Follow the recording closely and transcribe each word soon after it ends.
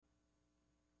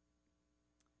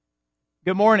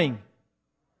Good morning.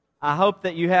 I hope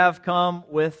that you have come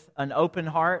with an open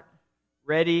heart,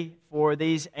 ready for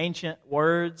these ancient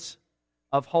words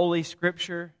of Holy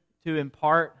Scripture to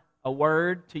impart a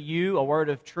word to you, a word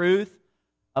of truth,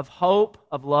 of hope,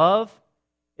 of love.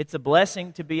 It's a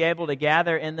blessing to be able to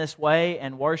gather in this way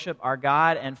and worship our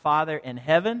God and Father in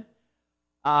heaven.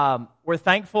 We're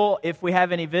thankful if we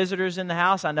have any visitors in the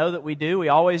house. I know that we do. We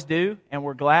always do. And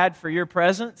we're glad for your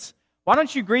presence. Why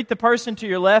don't you greet the person to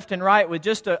your left and right with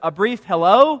just a brief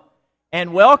hello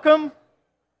and welcome.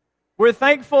 We're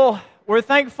thankful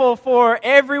for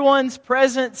everyone's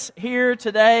presence here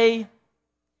today.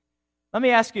 Let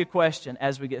me ask you a question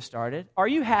as we get started. Are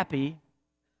you happy?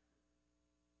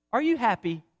 Are you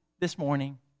happy this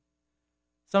morning?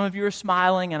 Some of you are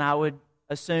smiling, and I would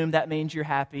assume that means you're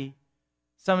happy.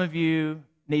 Some of you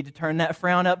need to turn that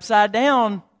frown upside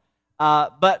down.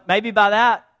 But maybe by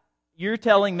that, you're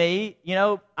telling me,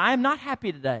 I'm not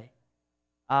happy today.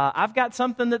 I've got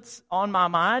something that's on my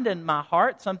mind and my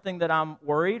heart, something that I'm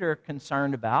worried or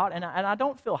concerned about, and I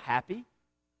don't feel happy.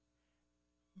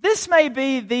 This may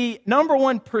be the number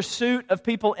one pursuit of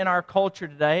people in our culture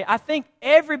today. I think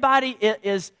everybody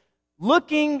is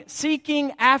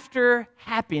seeking after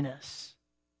happiness.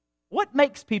 What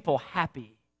makes people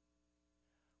happy?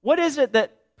 What is it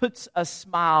that puts a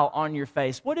smile on your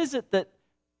face? What is it that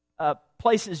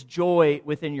places joy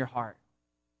within your heart?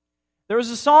 There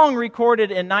was a song recorded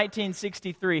in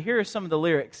 1963. Here are some of the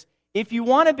lyrics. If you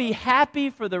want to be happy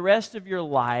for the rest of your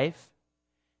life,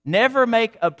 never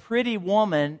make a pretty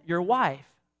woman your wife.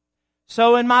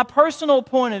 So in my personal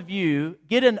point of view,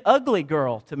 get an ugly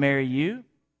girl to marry you.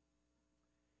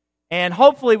 And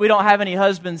hopefully we don't have any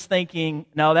husbands thinking,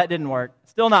 no, that didn't work.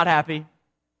 Still not happy.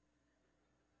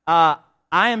 I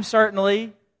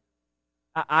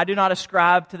do not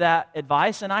ascribe to that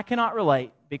advice, and I cannot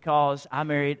relate because I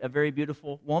married a very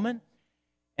beautiful woman.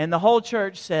 And the whole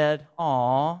church said,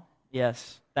 "Aw,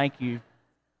 yes, thank you."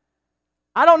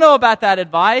 I don't know about that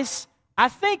advice. I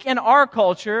think in our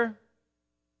culture,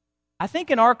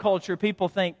 people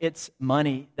think it's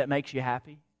money that makes you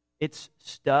happy. It's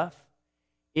stuff.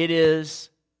 It is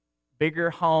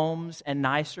bigger homes and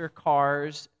nicer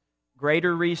cars,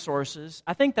 greater resources.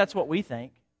 I think that's what we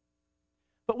think.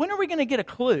 But when are we going to get a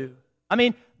clue? I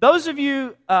mean, those of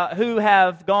you who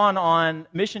have gone on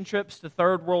mission trips to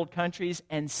third world countries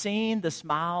and seen the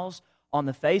smiles on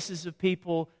the faces of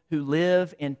people who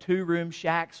live in two-room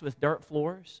shacks with dirt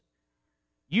floors,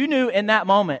 you knew in that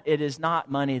moment it is not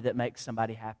money that makes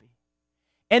somebody happy.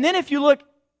 And then if you look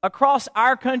across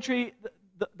our country,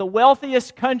 the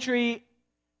wealthiest country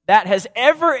that has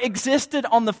ever existed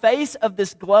on the face of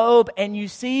this globe, and you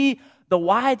see the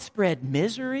widespread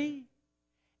misery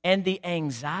and the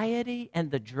anxiety and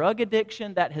the drug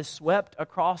addiction that has swept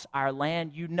across our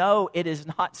land, you know it is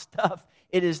not stuff,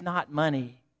 it is not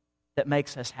money that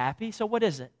makes us happy. So what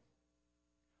is it?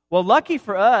 Well, lucky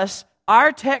for us,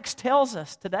 our text tells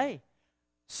us today.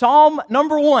 Psalm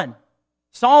 1.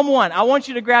 I want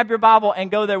you to grab your Bible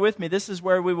and go there with me. This is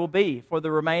where we will be for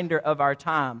the remainder of our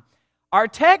time. Our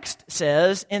text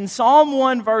says in Psalm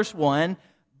 1 verse 1,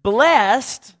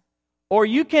 blessed, or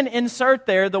you can insert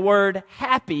there the word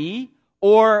happy,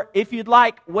 or if you'd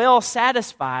like, well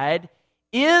satisfied,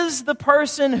 is the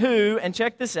person who, and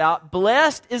check this out,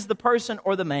 blessed is the person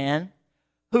or the man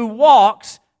who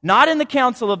walks not in the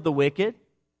counsel of the wicked,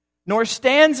 nor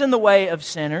stands in the way of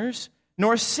sinners,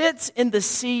 nor sits in the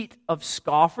seat of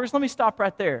scoffers. Let me stop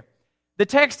right there. The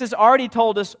text has already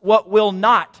told us what will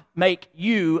not make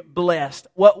you blessed,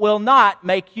 what will not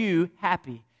make you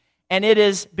happy. And it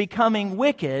is becoming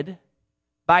wicked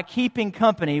by keeping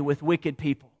company with wicked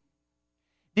people.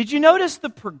 Did you notice the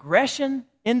progression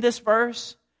in this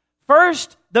verse?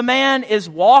 First, the man is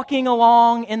walking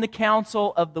along in the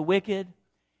counsel of the wicked,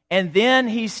 and then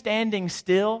he's standing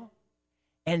still,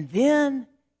 and then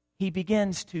he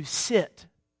begins to sit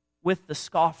with the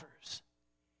scoffers.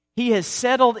 He has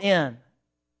settled in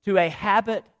to a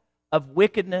habit of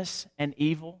wickedness and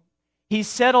evil. He's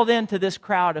settled into this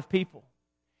crowd of people.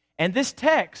 And this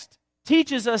text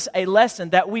teaches us a lesson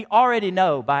that we already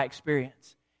know by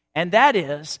experience. And that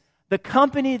is, the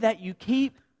company that you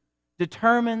keep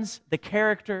determines the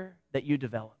character that you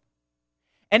develop.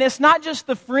 And it's not just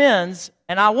the friends,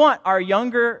 and I want our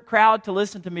younger crowd to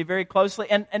listen to me very closely,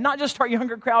 and not just our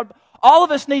younger crowd, but all of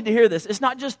us need to hear this. It's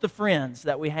not just the friends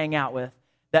that we hang out with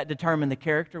that determine the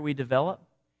character we develop.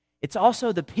 It's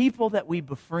also the people that we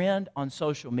befriend on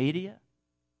social media.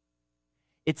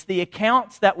 It's the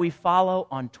accounts that we follow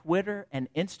on Twitter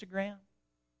and Instagram.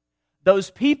 Those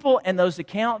people and those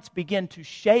accounts begin to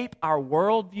shape our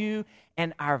worldview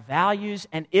and our values,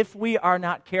 and if we are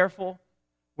not careful,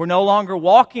 We're no longer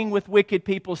walking with wicked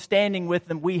people, standing with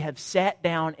them. We have sat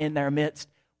down in their midst.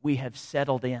 We have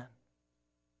settled in.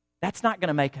 That's not going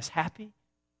to make us happy.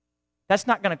 That's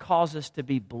not going to cause us to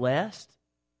be blessed.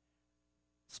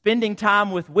 Spending time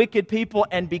with wicked people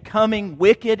and becoming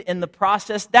wicked in the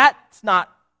process, that's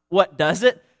not what does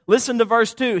it. Listen to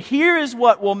verse 2. Here is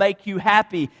what will make you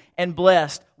happy and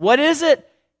blessed. What is it?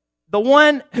 The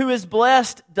one who is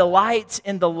blessed delights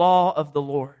in the law of the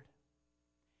Lord.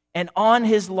 And on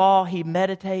His law He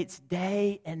meditates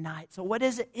day and night. So what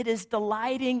is it? It is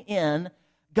delighting in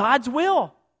God's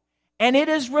will. And it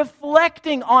is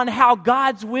reflecting on how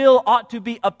God's will ought to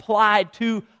be applied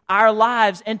to our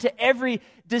lives and to every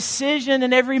decision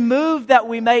and every move that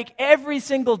we make every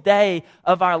single day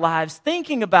of our lives,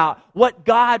 thinking about what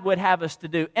God would have us to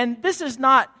do. And this is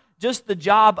not just the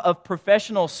job of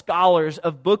professional scholars,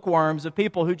 of bookworms, of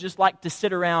people who just like to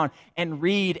sit around and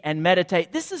read and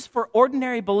meditate. This is for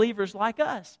ordinary believers like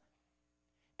us.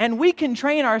 And we can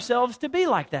train ourselves to be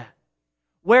like that,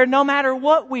 where no matter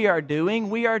what we are doing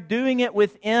it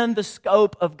within the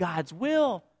scope of God's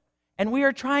will. And we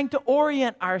are trying to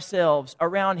orient ourselves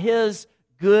around His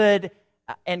good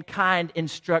and kind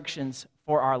instructions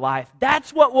for our life.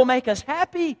 That's what will make us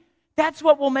happy. That's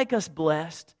what will make us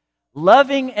blessed.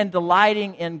 Loving and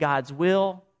delighting in God's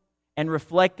will and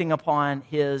reflecting upon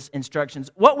His instructions.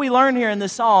 What we learn here in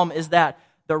this psalm is that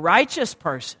the righteous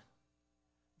person,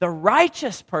 the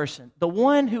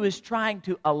one who is trying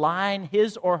to align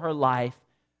his or her life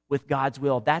with God's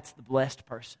will, that's the blessed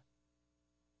person.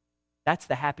 That's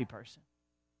the happy person.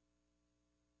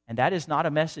 And that is not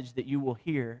a message that you will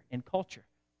hear in culture.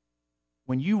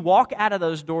 When you walk out of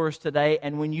those doors today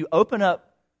and when you open up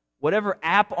whatever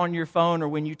app on your phone or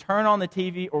when you turn on the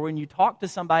TV or when you talk to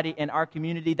somebody in our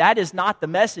community, that is not the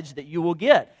message that you will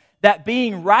get. That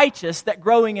being righteous, that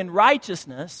growing in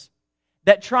righteousness,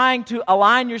 that trying to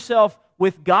align yourself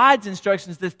with God's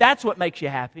instructions, that's what makes you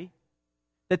happy,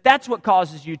 that's what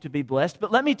causes you to be blessed.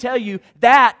 But let me tell you,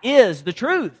 that is the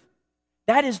truth.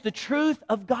 That is the truth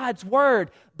of God's Word.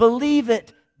 Believe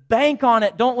it. Bank on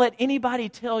it. Don't let anybody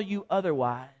tell you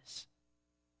otherwise.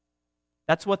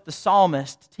 That's what the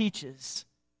psalmist teaches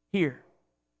here.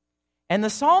 And the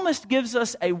psalmist gives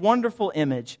us a wonderful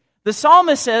image. The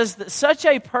psalmist says that such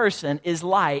a person is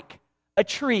like a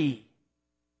tree.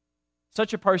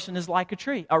 Such a person is like a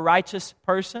tree. A righteous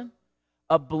person,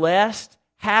 a blessed,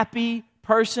 happy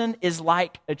person is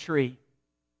like a tree.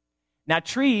 Now,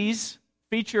 trees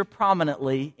feature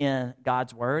prominently in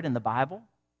God's Word, in the Bible.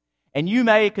 And you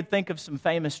could think of some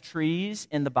famous trees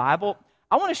in the Bible.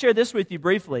 I want to share this with you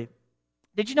briefly.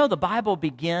 Did you know the Bible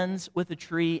begins with a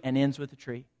tree and ends with a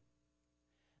tree?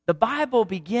 The Bible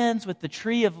begins with the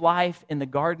tree of life in the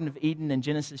Garden of Eden in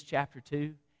Genesis chapter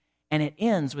 2, and it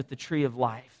ends with the tree of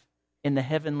life in the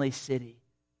heavenly city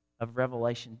of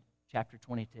Revelation chapter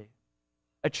 22.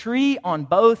 A tree on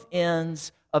both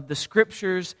ends of the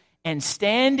Scriptures, and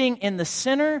standing in the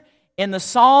center in the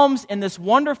Psalms, in this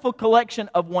wonderful collection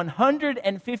of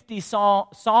 150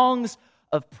 songs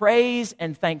of praise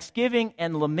and thanksgiving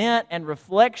and lament and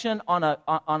reflection on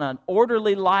an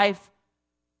orderly life,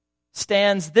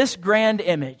 stands this grand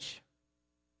image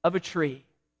of a tree.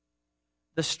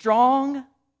 The strong,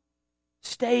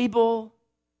 stable,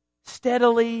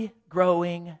 steadily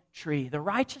growing tree. The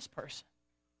righteous person,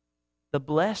 the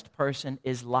blessed person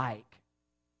is like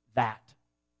that,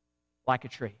 like a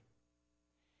tree.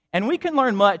 And we can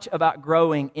learn much about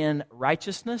growing in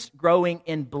righteousness, growing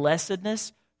in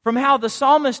blessedness, from how the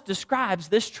psalmist describes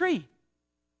this tree.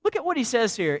 Look at what he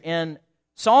says here in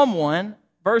Psalm 1,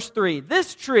 verse 3.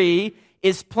 This tree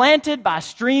is planted by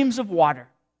streams of water.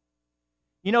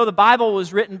 You know, the Bible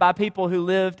was written by people who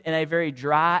lived in a very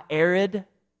dry, arid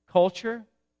culture.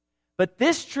 But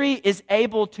this tree is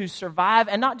able to survive,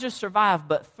 and not just survive,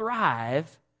 but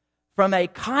thrive from a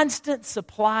constant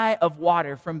supply of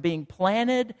water, from being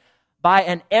planted by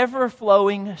an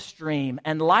ever-flowing stream.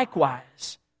 And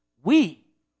likewise, we,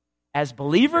 as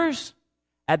believers,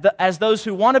 as those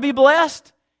who want to be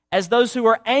blessed, as those who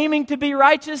are aiming to be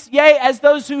righteous, yea, as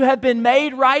those who have been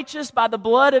made righteous by the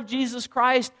blood of Jesus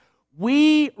Christ,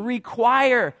 we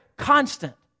require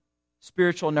constant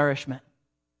spiritual nourishment.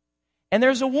 And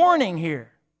there's a warning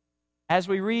here as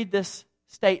we read this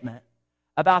statement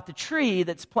about the tree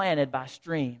that's planted by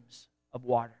streams of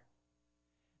water.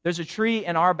 There's a tree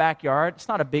in our backyard. It's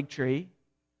not a big tree,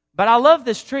 but I love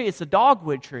this tree. It's a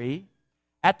dogwood tree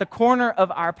at the corner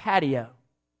of our patio.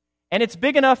 And it's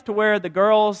big enough to where the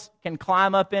girls can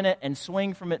climb up in it and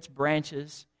swing from its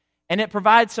branches. And it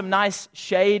provides some nice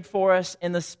shade for us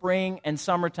in the spring and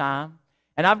summertime.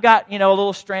 And I've got, a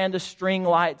little strand of string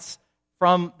lights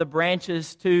from the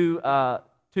branches to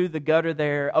to the gutter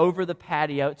there, over the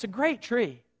patio. It's a great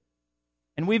tree.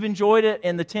 And we've enjoyed it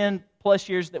in the 10 plus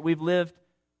years that we've lived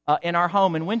in our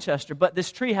home in Winchester. But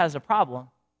this tree has a problem.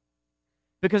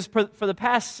 Because for the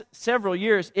past several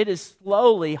years, it is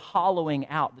slowly hollowing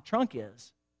out. The trunk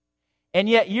is. And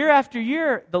yet, year after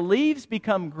year, the leaves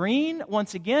become green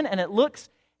once again, and it looks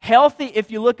healthy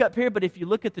if you look up here. But if you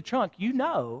look at the trunk, you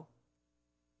know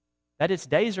that its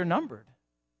days are numbered,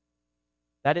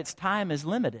 that its time is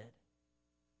limited.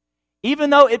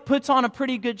 Even though it puts on a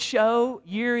pretty good show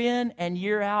year in and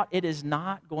year out, it is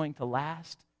not going to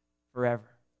last forever.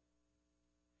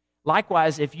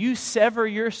 Likewise, if you sever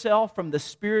yourself from the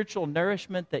spiritual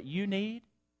nourishment that you need,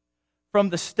 from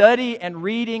the study and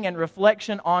reading and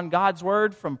reflection on God's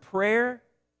Word, from prayer,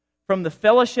 from the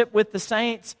fellowship with the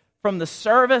saints, from the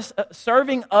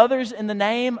serving others in the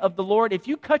name of the Lord, if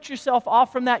you cut yourself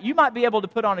off from that, you might be able to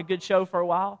put on a good show for a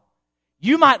while.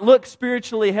 You might look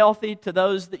spiritually healthy to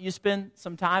those that you spend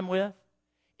some time with.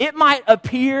 It might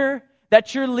appear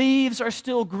that your leaves are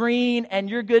still green and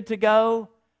you're good to go.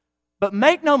 But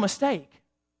make no mistake,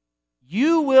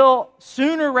 you will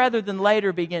sooner rather than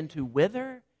later begin to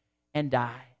wither and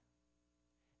die.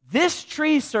 This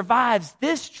tree survives,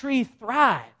 this tree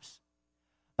thrives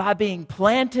by being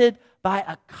planted by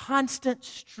a constant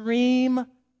stream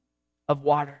of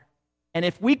water. And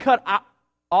if we cut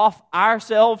off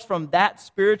ourselves from that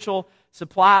spiritual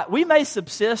supply, we may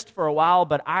subsist for a while,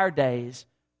 but our days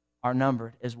are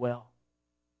numbered as well.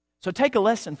 So take a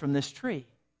lesson from this tree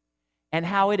and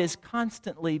how it is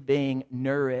constantly being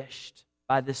nourished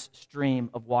by this stream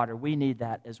of water. We need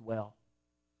that as well.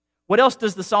 What else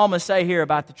does the psalmist say here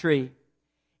about the tree?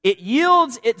 It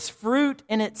yields its fruit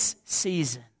in its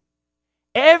season.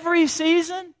 Every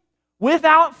season,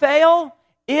 without fail,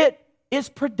 it is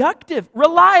productive,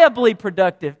 reliably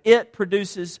productive. It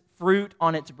produces fruit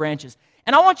on its branches.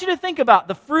 And I want you to think about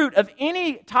the fruit of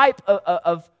any type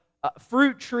of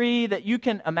fruit tree that you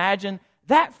can imagine.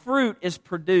 That fruit is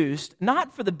produced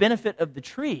not for the benefit of the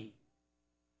tree,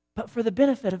 but for the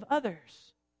benefit of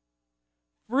others.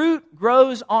 Fruit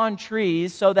grows on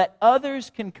trees so that others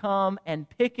can come and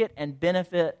pick it and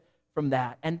benefit from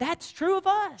that. And that's true of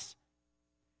us.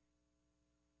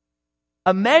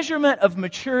 A measurement of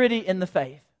maturity in the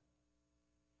faith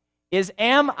is,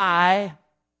 am I,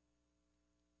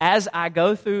 as I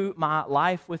go through my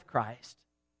life with Christ,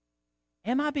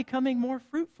 am I becoming more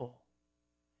fruitful?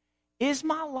 Is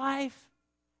my life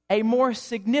a more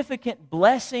significant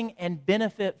blessing and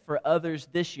benefit for others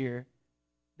this year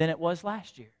than it was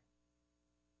last year?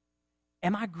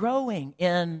 Am I growing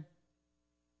in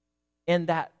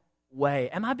that way?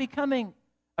 Am I becoming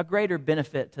a greater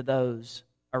benefit to those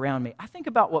around me? I think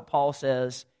about what Paul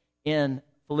says in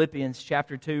Philippians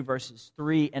chapter 2, verses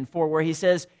 3 and 4, where he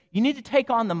says, you need to take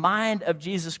on the mind of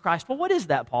Jesus Christ. Well, what is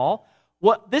that, Paul?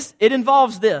 It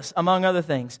involves this, among other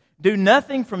things. Do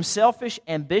nothing from selfish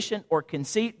ambition or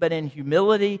conceit, but in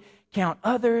humility count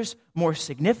others more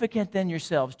significant than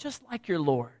yourselves, just like your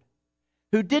Lord,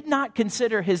 who did not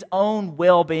consider his own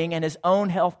well-being and his own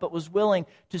health, but was willing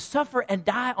to suffer and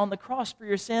die on the cross for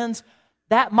your sins.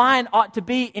 That mind ought to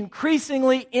be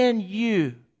increasingly in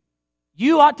you.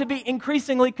 You ought to be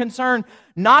increasingly concerned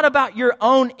not about your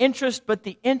own interest, but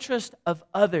the interest of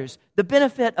others, the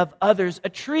benefit of others. A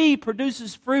tree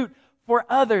produces fruit for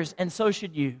others, and so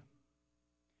should you.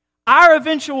 Our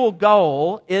eventual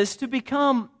goal is to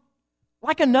become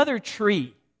like another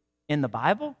tree in the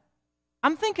Bible.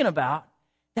 I'm thinking about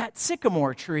that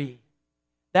sycamore tree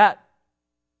that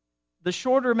the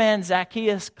shorter man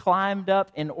Zacchaeus climbed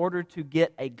up in order to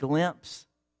get a glimpse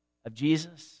of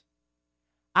Jesus.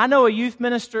 I know a youth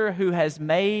minister who has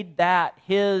made that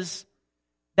is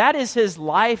his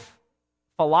life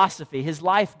philosophy, his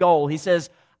life goal. He says,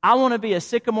 I want to be a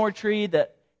sycamore tree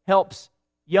that helps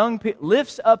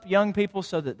lifts up young people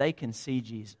so that they can see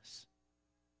Jesus.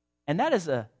 And that is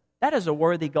a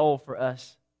worthy goal for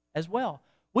us as well.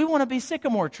 We want to be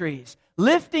sycamore trees,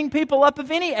 lifting people up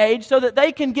of any age so that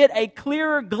they can get a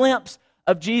clearer glimpse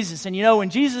of Jesus. And you know, when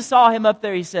Jesus saw him up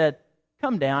there, he said,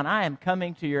 come down, I am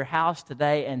coming to your house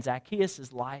today. And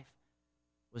Zacchaeus' life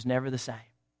was never the same.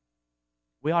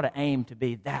 We ought to aim to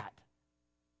be that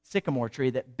sycamore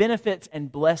tree that benefits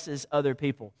and blesses other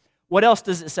people. What else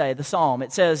does it say? The psalm.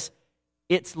 It says,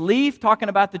 its leaf, talking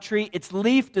about the tree, its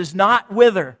leaf does not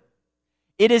wither.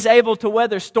 It is able to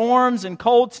weather storms and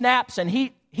cold snaps and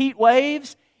heat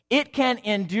waves. It can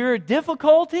endure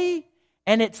difficulty,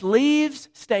 and its leaves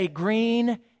stay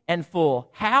green and full.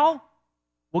 How?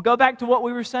 We'll go back to what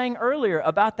we were saying earlier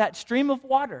about that stream of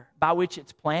water by which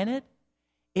it's planted.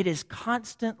 It is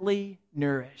constantly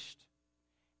nourished.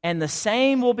 And the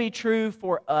same will be true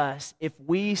for us if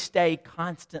we stay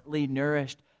constantly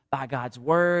nourished by God's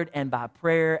Word and by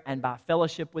prayer and by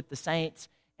fellowship with the saints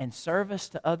and service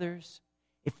to others.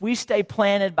 If we stay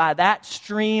planted by that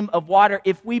stream of water,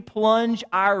 if we plunge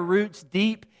our roots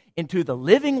deep into the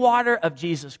living water of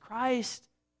Jesus Christ,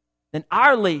 then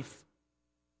our leaf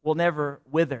will never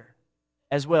wither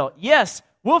as well. Yes,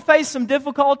 we'll face some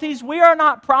difficulties. We are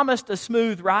not promised a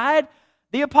smooth ride.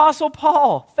 The Apostle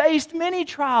Paul faced many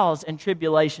trials and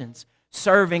tribulations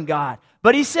serving God.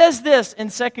 But he says this in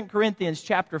 2 Corinthians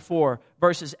chapter 4,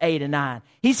 verses 8 and 9.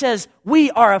 He says,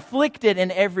 we are afflicted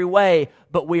in every way,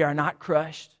 but we are not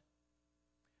crushed.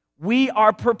 We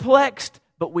are perplexed,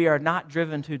 but we are not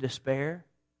driven to despair.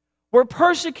 We're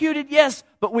persecuted, yes,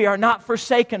 but we are not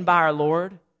forsaken by our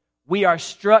Lord. We are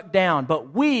struck down,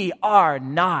 but we are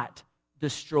not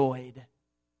destroyed.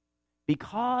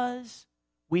 Because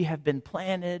we have been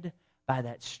planted by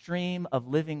that stream of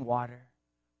living water,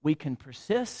 we can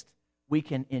persist, we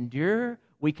can endure,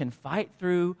 we can fight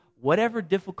through whatever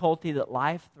difficulty that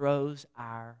life throws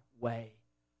our way.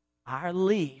 Our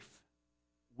leaf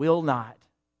will not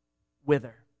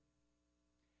wither.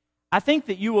 I think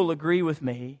that you will agree with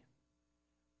me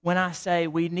when I say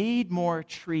we need more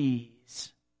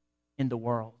trees in the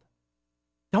world.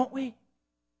 Don't we?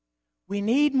 We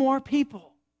need more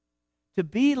people to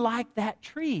be like that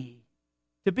tree,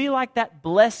 to be like that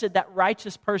blessed, that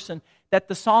righteous person that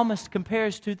the psalmist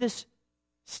compares to this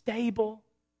stable,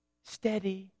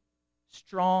 steady,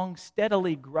 strong,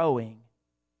 steadily growing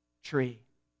tree.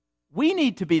 We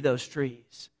need to be those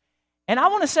trees. And I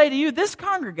want to say to you, this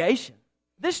congregation,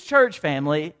 this church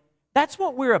family, that's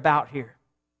what we're about here.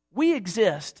 We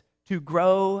exist to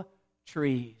grow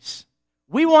trees.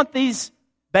 We want these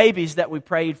babies that we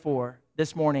prayed for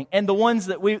this morning and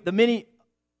the many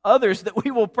others that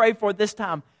we will pray for this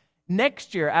time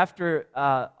next year after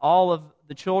all of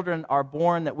the children are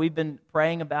born that we've been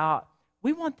praying about.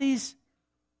 We want these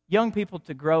young people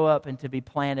to grow up and to be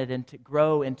planted and to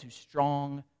grow into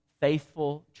strong,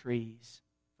 faithful trees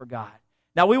for God.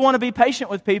 Now, we want to be patient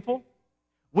with people.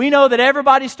 We know that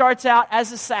everybody starts out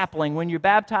as a sapling. When you're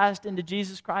baptized into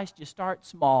Jesus Christ, you start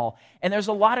small. And there's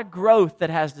a lot of growth that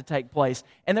has to take place.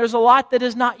 And there's a lot that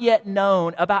is not yet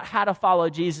known about how to follow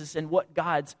Jesus and what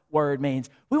God's Word means.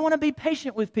 We want to be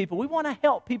patient with people. We want to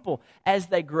help people as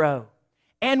they grow.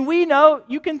 And we know,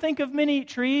 you can think of many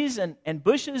trees and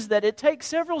bushes that it takes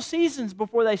several seasons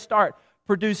before they start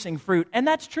producing fruit. And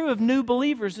that's true of new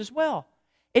believers as well.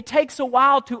 It takes a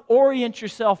while to orient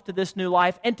yourself to this new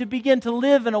life and to begin to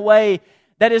live in a way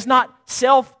that is not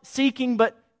self-seeking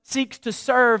but seeks to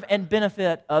serve and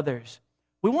benefit others.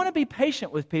 We want to be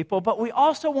patient with people, but we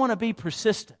also want to be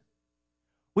persistent.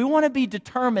 We want to be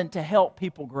determined to help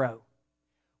people grow.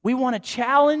 We want to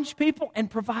challenge people and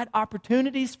provide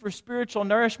opportunities for spiritual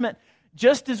nourishment,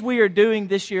 just as we are doing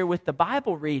this year with the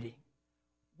Bible reading.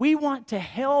 We want to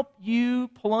help you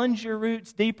plunge your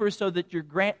roots deeper so that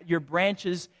your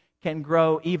branches can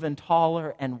grow even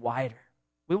taller and wider.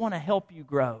 We want to help you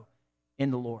grow in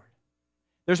the Lord.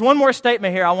 There's one more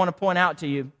statement here I want to point out to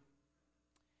you.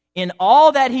 In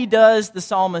all that he does, the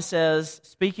psalmist says,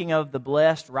 speaking of the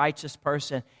blessed, righteous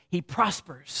person, he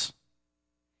prospers.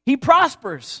 He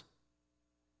prospers.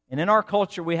 And in our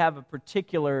culture, we have a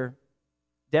particular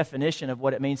definition of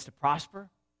what it means to prosper.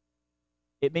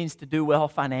 It means to do well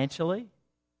financially.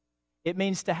 It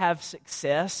means to have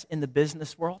success in the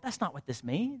business world. That's not what this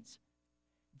means.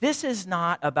 This is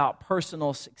not about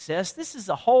personal success. This is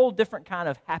a whole different kind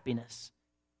of happiness.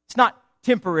 It's not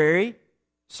temporary,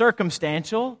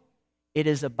 circumstantial. It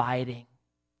is abiding.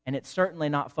 And it's certainly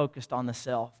not focused on the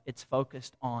self. It's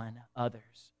focused on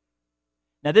others.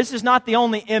 Now, this is not the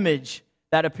only image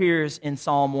that appears in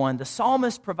Psalm 1. The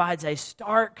psalmist provides a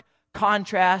stark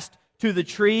contrast to the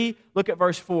tree. Look at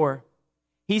verse 4.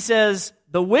 He says,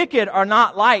 the wicked are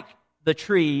not like the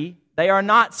tree. They are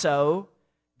not so.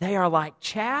 They are like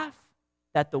chaff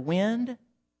that the wind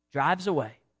drives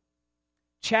away.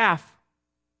 Chaff,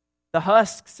 the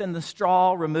husks and the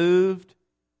straw removed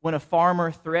when a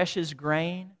farmer threshes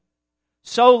grain.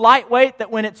 So lightweight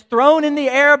that when it's thrown in the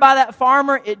air by that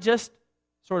farmer, it just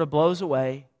sort of blows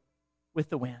away with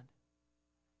the wind.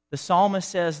 The psalmist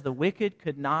says the wicked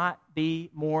could not be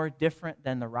more different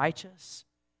than the righteous.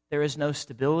 There is no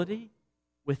stability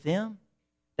with them.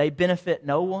 They benefit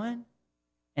no one,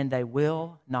 and they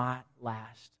will not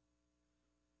last.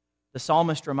 The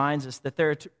psalmist reminds us that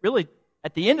there are really,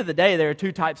 at the end of the day, there are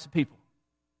two types of people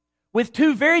with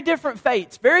two very different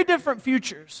fates, very different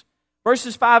futures.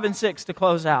 Verses 5 and 6 to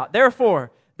close out.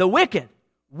 Therefore, the wicked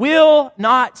will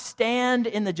not stand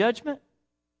in the judgment,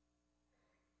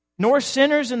 nor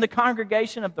sinners in the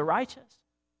congregation of the righteous.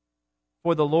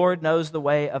 For the Lord knows the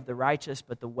way of the righteous,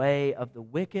 but the way of the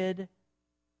wicked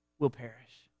will perish.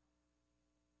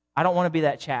 I don't want to be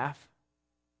that chaff.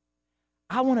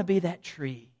 I want to be that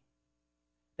tree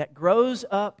that grows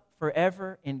up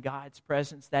forever in God's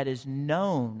presence, that is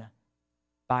known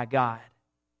by God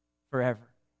forever.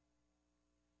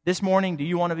 This morning, do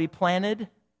you want to be planted?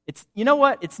 You know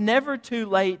what? It's never too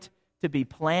late to be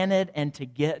planted and to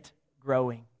get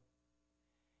growing.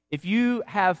 If you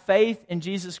have faith in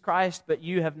Jesus Christ, but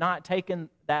you have not taken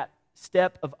that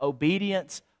step of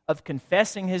obedience, of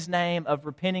confessing His name, of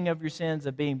repenting of your sins,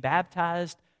 of being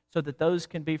baptized so that those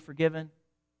can be forgiven,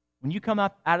 when you come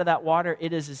up out of that water,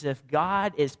 it is as if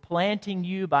God is planting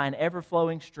you by an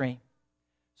ever-flowing stream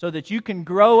so that you can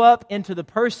grow up into the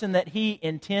person that He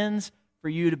intends for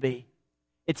you to be.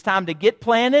 It's time to get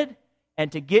planted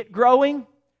and to get growing.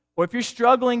 Or if you're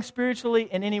struggling spiritually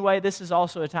in any way, this is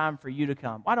also a time for you to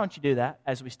come. Why don't you do that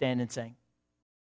as we stand and sing?